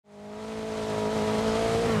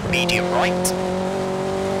medium right.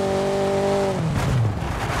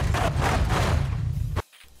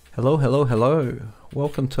 Hello.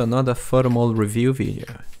 Welcome to another photo mode review video.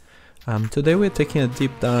 Today we're taking a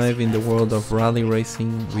deep dive in the world of rally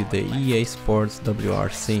racing with the EA Sports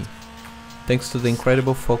WRC. Thanks to the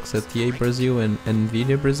incredible folks at EA Brazil and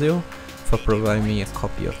NVIDIA Brazil for providing me a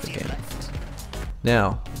copy of the game.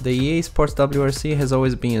 Now, the EA Sports WRC has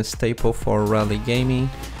always been a staple for rally gaming,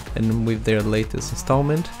 and with their latest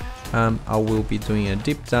installment, I will be doing a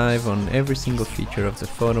deep dive on every single feature of the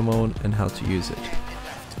photo mode and how to use it.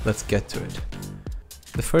 Let's get to it.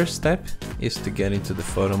 The first step is to get into the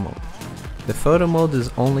photo mode. The photo mode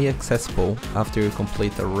is only accessible after you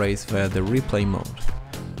complete a race via the replay mode.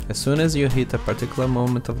 As soon as you hit a particular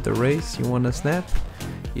moment of the race you want to snap,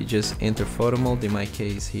 you just enter photo mode, in my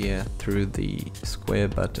case here through the square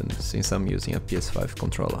button since I'm using a PS5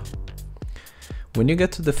 controller. When you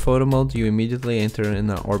get to the photo mode, you immediately enter in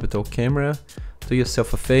an orbital camera. Do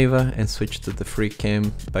yourself a favor and switch to the free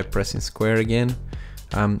cam by pressing square again.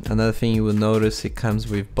 Another thing you will notice, it comes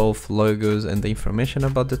with both logos and the information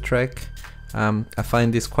about the track. I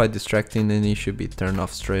find this quite distracting and it should be turned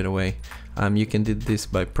off straight away. You can do this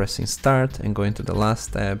by pressing start and going to the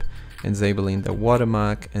last tab and disabling the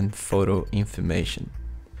watermark and photo information.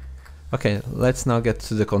 Okay, let's now get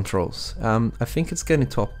to the controls. I think it's getting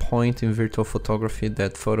to a point in virtual photography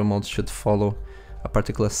that photo modes should follow a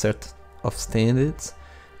particular set of standards.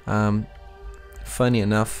 Funny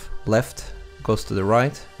enough, left goes to the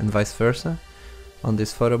right and vice versa on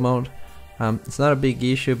this photo mode. It's not a big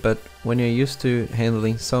issue, but when you're used to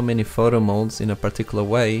handling so many photo modes in a particular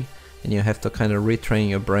way and you have to kind of retrain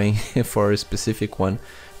your brain for a specific one,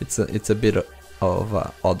 it's a bit of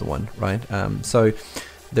an odd one, right? So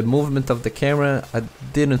the movement of the camera, I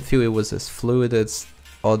didn't feel it was as fluid as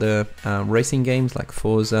other racing games like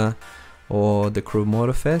Forza or the Crew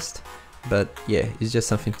Motorfest, but yeah, it's just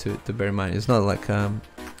something to bear in mind. It's not like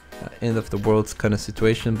end of the world kind of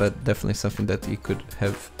situation, but definitely something that it could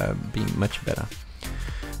have been much better.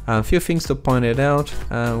 A few things to point it out.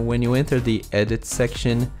 When you enter the edit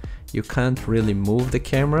section, you can't really move the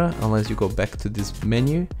camera unless you go back to this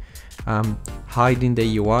menu. Hiding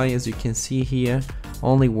the UI, as you can see here,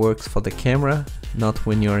 only works for the camera, not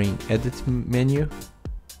when you're in edit menu.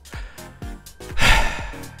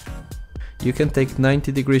 You can take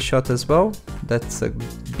 90-degree shot as well, that's a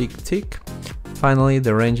big tick. Finally,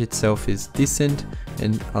 the range itself is decent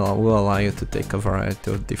and will allow you to take a variety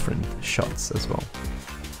of different shots as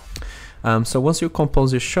well. So once you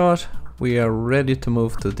compose your shot, we are ready to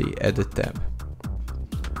move to the edit tab.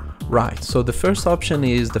 Right, so the first option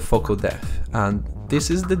is the focal depth, and this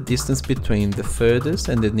is the distance between the furthest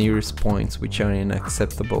and the nearest points which are in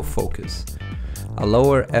acceptable focus. A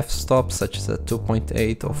lower f-stop such as a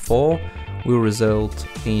 2.8 or 4 will result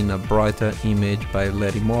in a brighter image by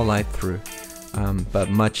letting more light through. But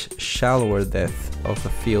much shallower depth of the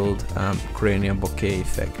field creating a bokeh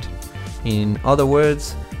effect. In other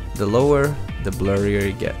words, the lower, the blurrier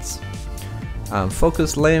it gets.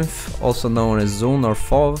 Focus length, also known as zoom or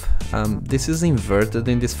FOV, this is inverted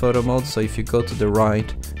in this photo mode, so if you go to the right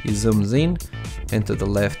it zooms in and to the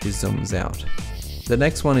left it zooms out. The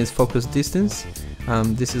next one is focus distance.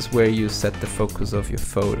 This is where you set the focus of your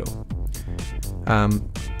photo.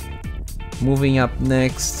 Moving up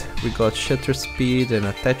next, we got shutter speed and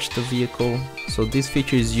attached to vehicle. So this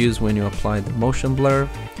feature is used when you apply the motion blur.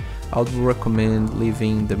 I would recommend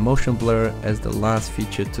leaving the motion blur as the last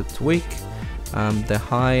feature to tweak. The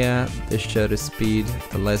higher the shutter speed,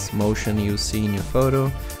 the less motion you see in your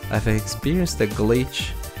photo. I've experienced a glitch,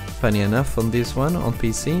 funny enough, on this one on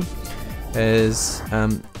PC, as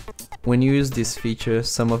when you use this feature,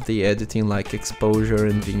 some of the editing like exposure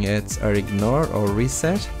and vignettes are ignored or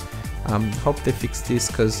reset. Hope they fix this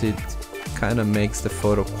because it kind of makes the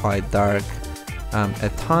photo quite dark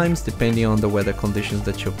at times, depending on the weather conditions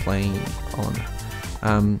that you're playing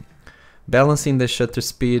on. Balancing the shutter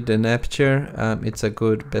speed and aperture, it's a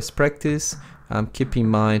good best practice. Keep in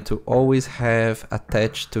mind to always have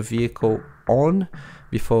attached to vehicle on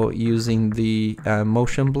before using the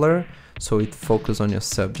motion blur, so it focuses on your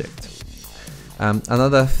subject.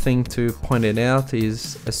 Another thing to point it out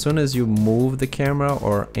is as soon as you move the camera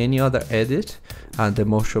or any other edit, the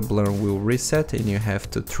motion blur will reset and you have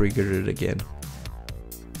to trigger it again.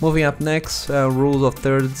 Moving up next, rules of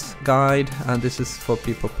thirds guide, and this is for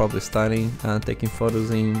people probably starting taking photos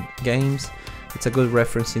in games. It's a good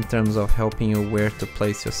reference in terms of helping you where to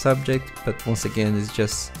place your subject, but once again it's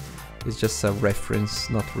just a reference,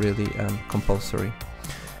 not really compulsory.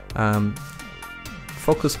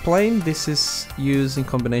 Focus plane, this is used in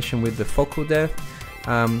combination with the focal depth.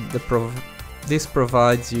 This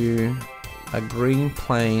provides you a green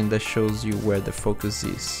plane that shows you where the focus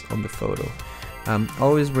is on the photo.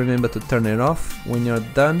 Always remember to turn it off when you're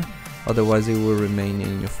done, otherwise it will remain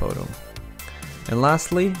in your photo. And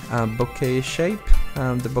lastly, bokeh shape.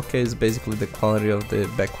 The bokeh is basically the quality of the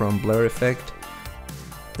background blur effect.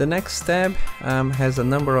 The next tab has a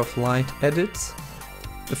number of light edits.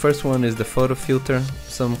 The first one is the photo filter.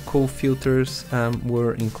 Some cool filters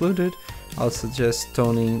were included. I'll suggest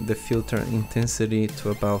toning the filter intensity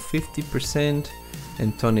to about 50%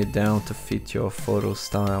 and tone it down to fit your photo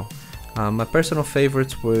style. My personal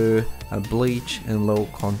favorites were bleach and low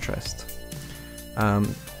contrast.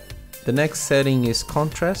 The next setting is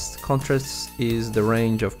contrast. Contrast is the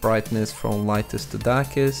range of brightness from lightest to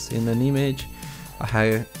darkest in an image. A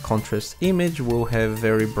high contrast image will have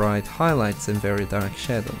very bright highlights and very dark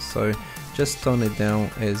shadows, so just tone it down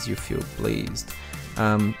as you feel pleased.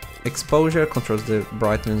 Exposure controls the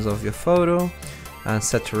brightness of your photo, and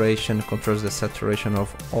saturation controls the saturation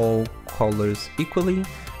of all colors equally.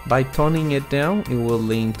 By toning it down, it will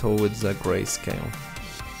lean towards a grayscale.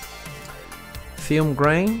 Film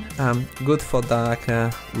grain, good for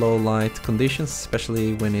darker, low light conditions,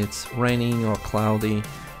 especially when it's raining or cloudy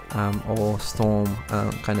or storm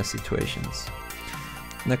kind of situations.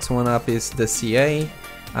 Next one up is the CA.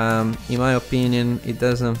 In my opinion, it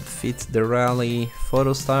doesn't fit the rally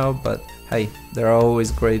photo style, but hey, there are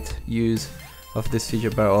always great use of this feature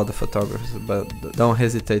by other photographers, but don't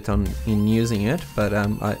hesitate in using it, but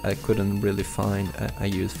I couldn't really find a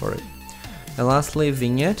use for it. And lastly,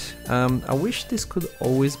 vignette. I wish this could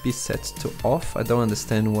always be set to off. I don't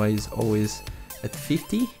understand why it's always at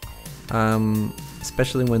 50,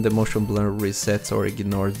 especially when the motion blur resets or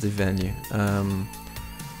ignores the value.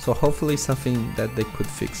 So hopefully something that they could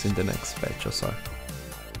fix in the next patch or so.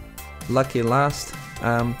 Lucky last,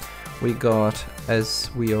 we got, as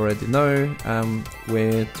we already know,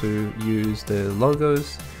 where to use the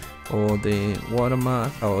logos or the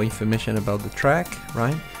watermark or information about the track,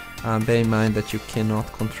 right? Bear in mind that you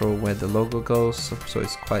cannot control where the logo goes, so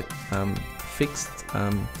it's quite fixed.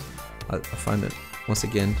 I find it, once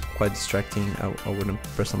again, quite distracting. I wouldn't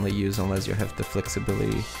personally use unless you have the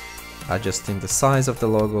flexibility adjusting the size of the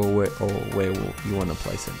logo or where you want to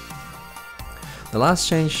place it. The last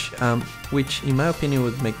change, which in my opinion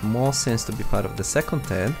would make more sense to be part of the second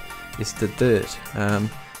tab, is the dirt.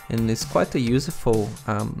 And it's quite a useful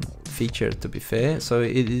feature, to be fair. So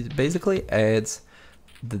it basically adds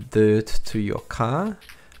the dirt to your car.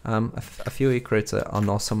 I feel it creates an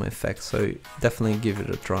awesome effect, so definitely give it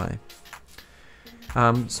a try.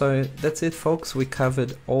 So that's it, folks. We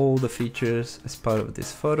covered all the features as part of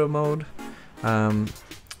this photo mode.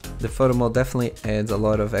 The photo mode definitely adds a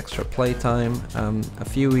lot of extra playtime. A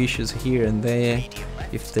few issues here and there.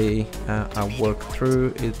 If they are worked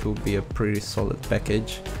through, it will be a pretty solid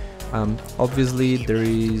package. Obviously, there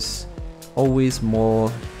is always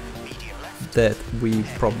more that we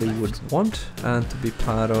probably would want to be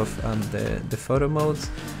part of the photo modes.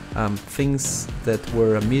 Things that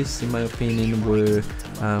were amiss, in my opinion, were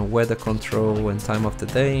weather control and time of the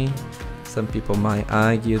day. Some people might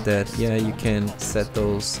argue that, yeah, you can set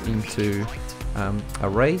those into a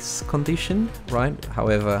race condition, right?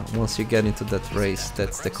 However, once you get into that race,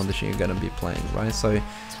 that's the condition you're gonna be playing, right? So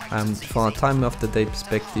from a time of the day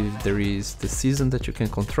perspective, there is the season that you can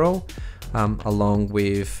control, along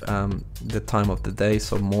with the time of the day,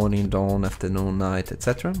 so morning, dawn, afternoon, night,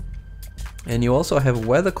 etc. And you also have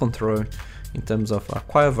weather control in terms of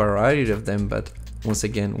quite a variety of them, but once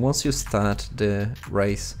again, once you start the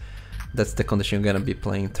race, that's the condition you're gonna be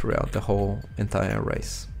playing throughout the whole entire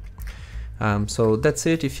race. So that's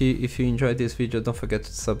it. If you enjoyed this video, don't forget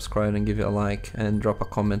to subscribe and give it a like, and drop a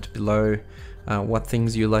comment below what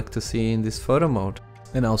things you like to see in this photo mode.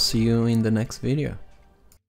 And I'll see you in the next video.